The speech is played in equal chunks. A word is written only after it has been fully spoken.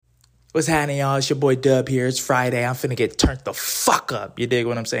What's happening, y'all? It's your boy Dub here. It's Friday. I'm finna get turned the fuck up. You dig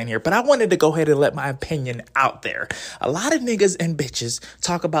what I'm saying here? But I wanted to go ahead and let my opinion out there. A lot of niggas and bitches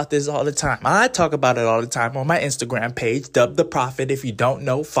talk about this all the time. I talk about it all the time on my Instagram page, Dub the Prophet. If you don't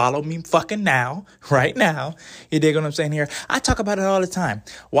know, follow me fucking now, right now. You dig what I'm saying here? I talk about it all the time.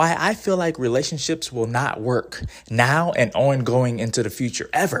 Why I feel like relationships will not work now and ongoing into the future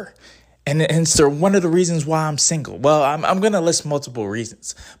ever. And so one of the reasons why I'm single. Well, I'm going to list multiple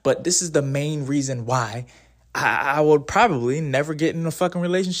reasons, but this is the main reason why I would probably never get in a fucking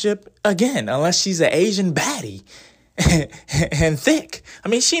relationship again, unless she's an Asian baddie and thick. I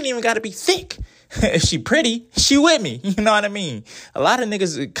mean, she ain't even got to be thick. If she pretty, she with me. You know what I mean? A lot of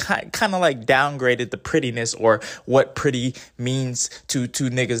niggas kind of like downgraded the prettiness or what pretty means to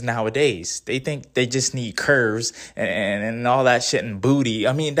niggas nowadays. They think they just need curves and all that shit and booty.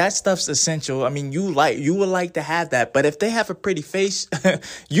 I mean, that stuff's essential. I mean, you would like to have that. But if they have a pretty face,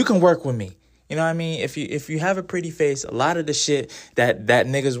 you can work with me. You know what I mean? If you have a pretty face, a lot of the shit that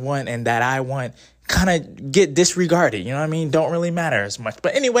niggas want and that I want kind of get disregarded, you know what I mean? Don't really matter as much.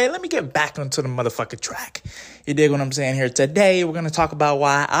 But anyway, let me get back onto the motherfucking track. You dig what I'm saying here? Today, we're going to talk about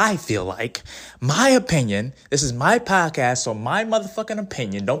why I feel like my opinion, this is my podcast, so my motherfucking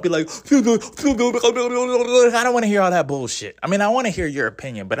opinion. Don't be like, feel good. I don't want to hear all that bullshit. I mean, I want to hear your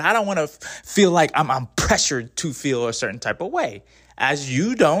opinion, but I don't want to feel like I'm pressured to feel a certain type of way. As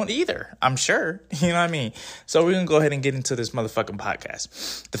you don't either, I'm sure. You know what I mean? So we're going to go ahead and get into this motherfucking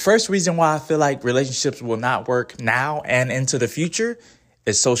podcast. The first reason why I feel like relationships will not work now and into the future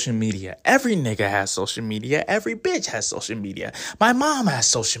is social media. Every nigga has social media. Every bitch has social media. My mom has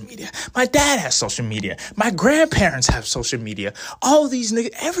social media. My dad has social media. My grandparents have social media. All these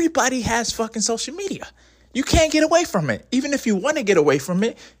niggas, everybody has fucking social media. You can't get away from it. Even if you want to get away from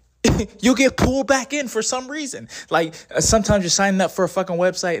it, you'll get pulled back in for some reason. Like sometimes you're signing up for a fucking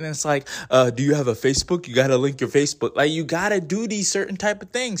website and it's like, do you have a Facebook? You got to link your Facebook. Like you got to do these certain type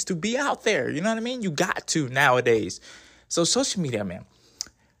of things to be out there. You know what I mean? You got to nowadays. So social media, man,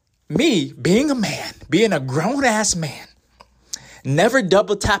 me being a man, being a grown ass man, never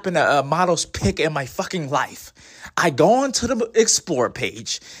double tapping a model's pic in my fucking life. I go onto the explore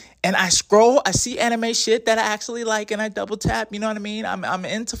page and I scroll, I see anime shit that I actually like and I double tap, you know what I mean? I'm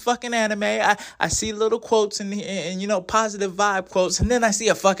into fucking anime. I see little quotes and you know, positive vibe quotes, and then I see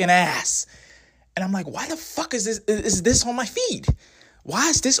a fucking ass. And I'm like, why the fuck is this on my feed? Why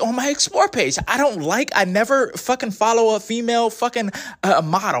is this on my explore page? I never fucking follow a female fucking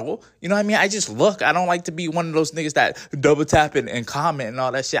model. You know what I mean? I just look. I don't like to be one of those niggas that double tap and comment and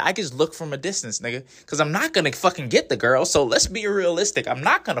all that shit. I just look from a distance, nigga. Because I'm not going to fucking get the girl. So let's be realistic. I'm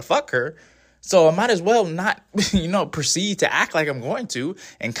not going to fuck her. So I might as well not, proceed to act like I'm going to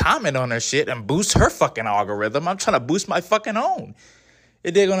and comment on her shit and boost her fucking algorithm. I'm trying to boost my fucking own. You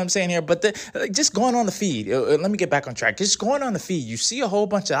dig what I'm saying here? But just going on the feed, let me get back on track. Just going on the feed, you see a whole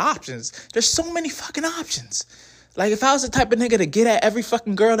bunch of options. There's so many fucking options. Like if I was the type of nigga to get at every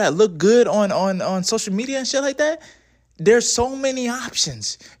fucking girl that looked good on social media and shit like that, there's so many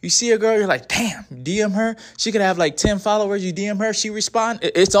options. You see a girl, you're like, damn, DM her. She could have like 10 followers. You DM her, she respond.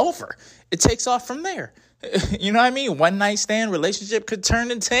 It's over. It takes off from there. You know what I mean? One night stand relationship could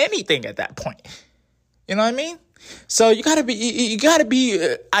turn into anything at that point. You know what I mean? So you gotta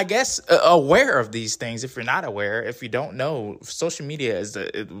be, I guess, aware of these things. If you're not aware, if you don't know, social media is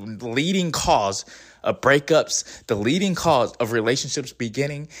the leading cause of breakups, the leading cause of relationships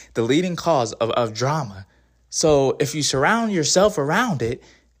beginning, the leading cause of drama. So if you surround yourself around it,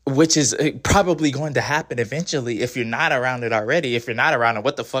 which is probably going to happen eventually if you're not around it already. If you're not around it,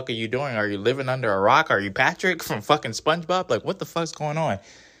 what the fuck are you doing? Are you living under a rock? Are you Patrick from fucking SpongeBob? Like, what the fuck's going on?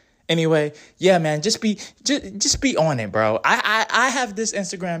 Anyway, yeah, man, just be on it, bro. I have this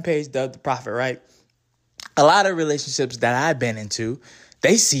Instagram page, the Prophet, right? A lot of relationships that I've been into,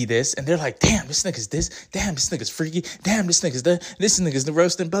 they see this and they're like, damn, this nigga's this. Damn, this nigga's freaky. Damn, this nigga's the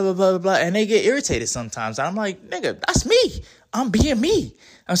roasting, blah, blah, blah, blah, blah. And they get irritated sometimes. And I'm like, nigga, that's me. I'm being me.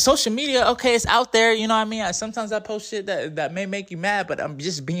 On social media, okay, it's out there, you know what I mean? Sometimes I post shit that may make you mad, but I'm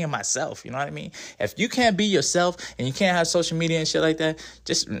just being myself, you know what I mean? If you can't be yourself and you can't have social media and shit like that,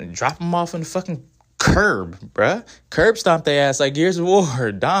 just drop them off in the fucking curb, bruh. Curb stomp their ass like Gears of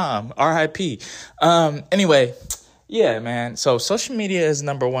War, Dom, R.I.P. Anyway, yeah, man. So social media is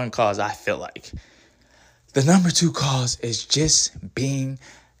number one cause, I feel like. The number two cause is just being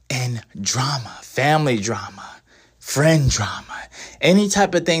in drama, family drama, friend drama, any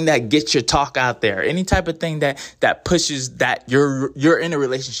type of thing that gets your talk out there, any type of thing that pushes that you're in a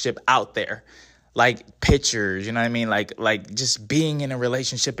relationship out there. like pictures, you know what I mean? Like just being in a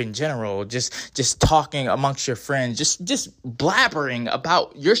relationship in general, just talking amongst your friends, just blabbering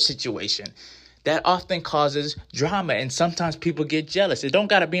about your situation. That often causes drama, and sometimes people get jealous. It don't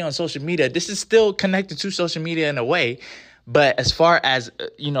got to be on social media. This is still connected to social media in a way. But as far as,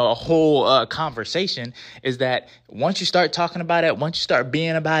 a whole conversation is that once you start talking about it, once you start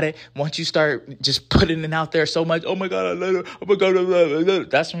being about it, once you start just putting it out there so much, oh my God, I love her, oh my God, I love her,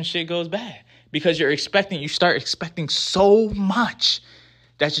 that's when shit goes bad. Because you start expecting so much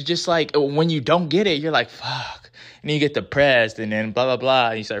that you're just like, when you don't get it, you're like, fuck. And then you get depressed and then blah, blah, blah.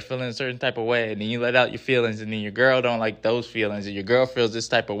 And you start feeling a certain type of way. And then you let out your feelings. And then your girl don't like those feelings. And your girl feels this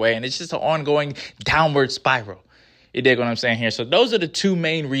type of way. And it's just an ongoing downward spiral. You dig what I'm saying here? So those are the two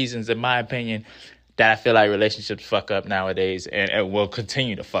main reasons, in my opinion, that I feel like relationships fuck up nowadays and will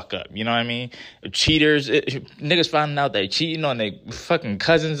continue to fuck up. You know what I mean? Cheaters, niggas finding out they cheating on their fucking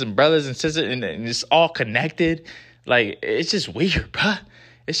cousins and brothers and sisters, and it's all connected. Like, it's just weird, bruh.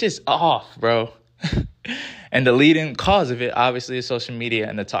 It's just off, bro. And the leading cause of it, obviously, is social media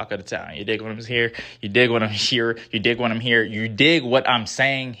and the talk of the town. You dig what I'm here? You dig what I'm here? You dig what I'm here? You dig what I'm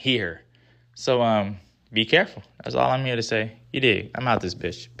saying here? So, be careful. That's all I'm here to say. You dig? I'm out this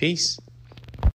bitch. Peace.